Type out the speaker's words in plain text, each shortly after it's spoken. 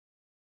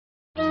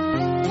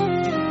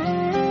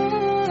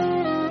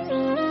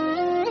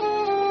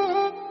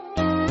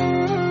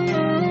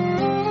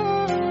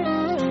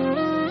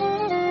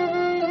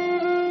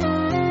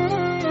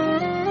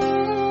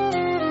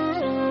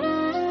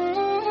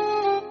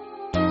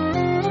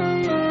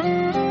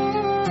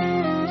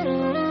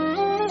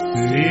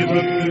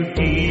सेवक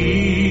की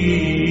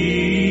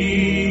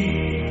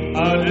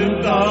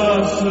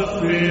अरदास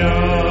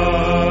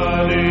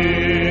प्यारे,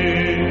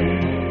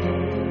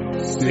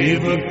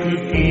 सेवक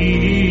की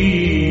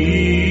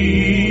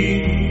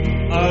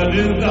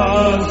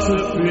अरदास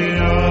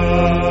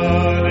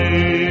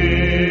प्यारे।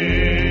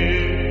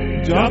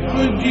 जप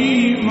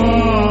जीवा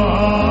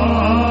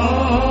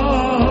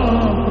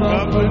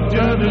प्रभ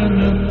चरण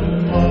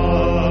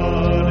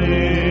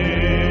तुम्हारे,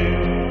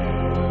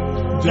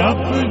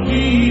 जप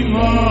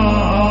जीवा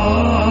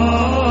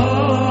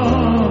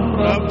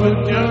प्रभ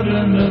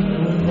चरण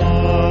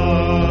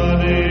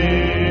तुम्हारे।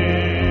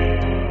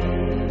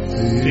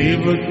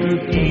 सेवक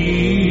की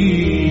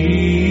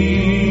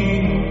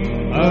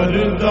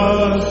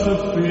अरदास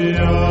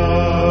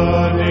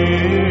प्यारे,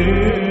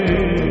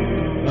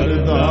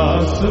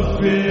 अरदास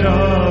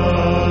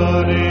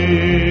प्यारे।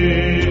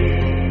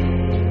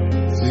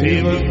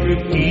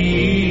 सेवक की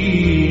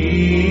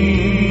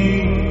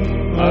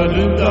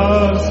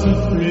अरदास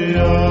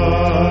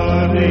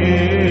प्यारे,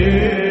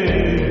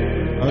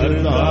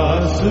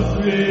 अरदास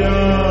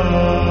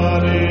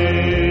प्यारे।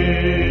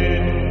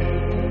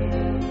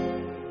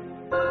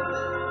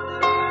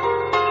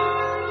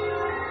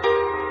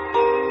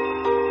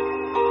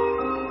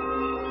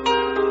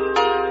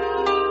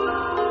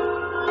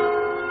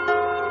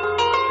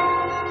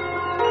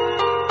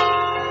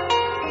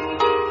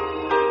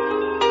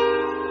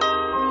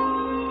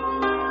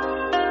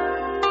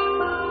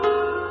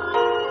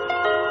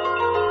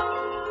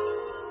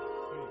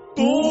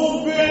 तू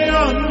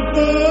बेअंत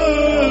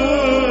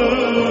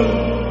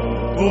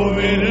को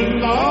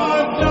विरला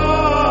जाने,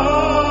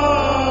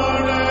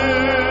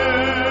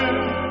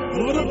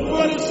 गुर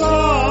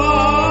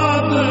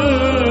प्रसाद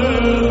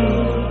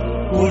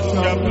को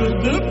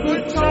शब्द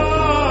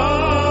पछाने।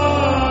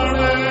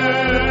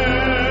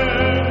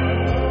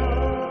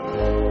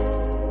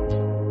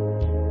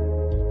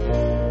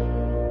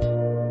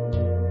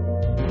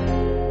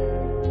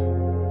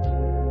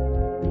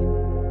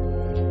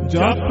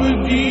 जप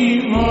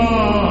जीवा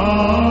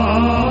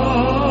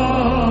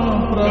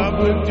प्रभ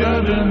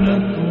चरण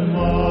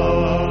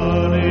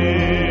तुम्हारे,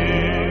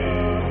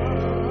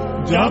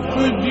 जप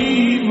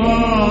जीवा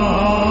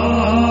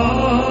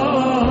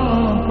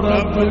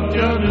प्रभ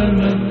चरण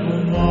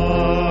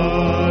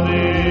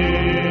तुम्हारे।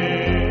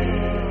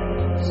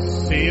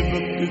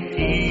 सेवक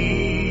की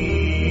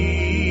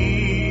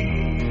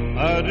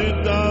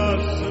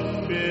अरदास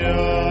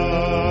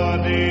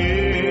प्यारे,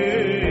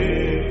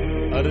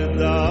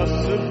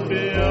 अरदास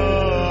प्यारे।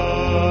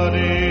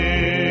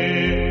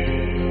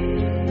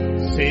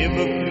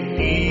 सेवक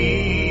की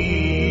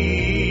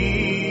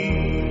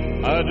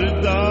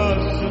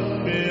अरदास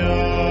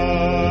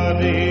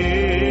प्यारे,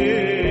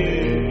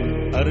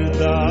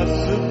 अरदास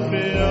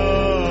प्यारे।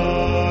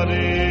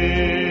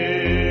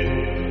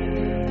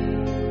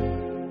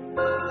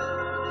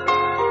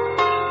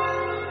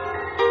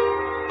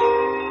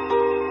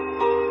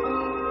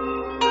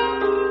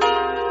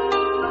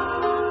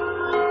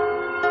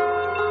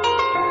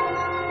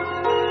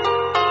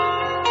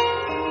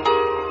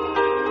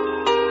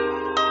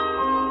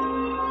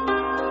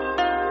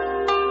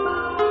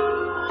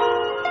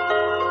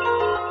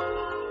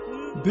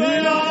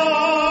 दिया